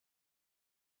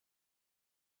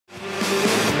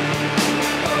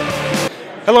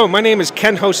Hello, my name is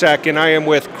Ken Hosak and I am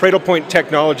with Cradlepoint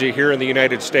Technology here in the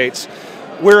United States.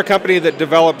 We're a company that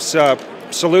develops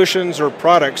solutions or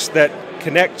products that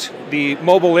connect the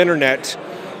mobile internet,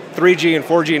 3G and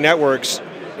 4G networks,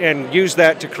 and use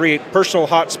that to create personal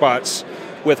hotspots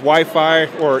with Wi-Fi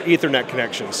or Ethernet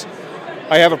connections.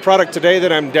 I have a product today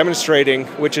that I'm demonstrating,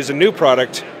 which is a new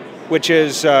product, which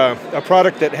is a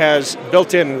product that has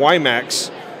built-in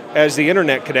WiMAX as the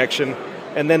internet connection.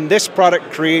 And then this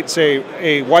product creates a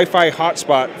Wi-Fi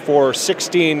hotspot for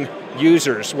 16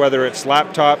 users, whether it's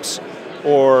laptops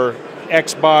or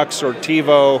Xbox or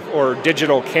TiVo or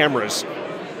digital cameras.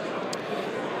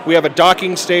 We have a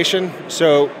docking station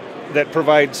that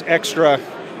provides extra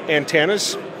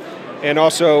antennas and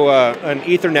also an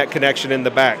Ethernet connection in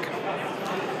the back.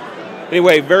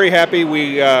 Anyway, very happy.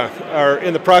 We are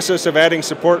in the process of adding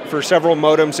support for several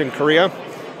modems in Korea,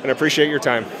 and I appreciate your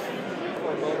time.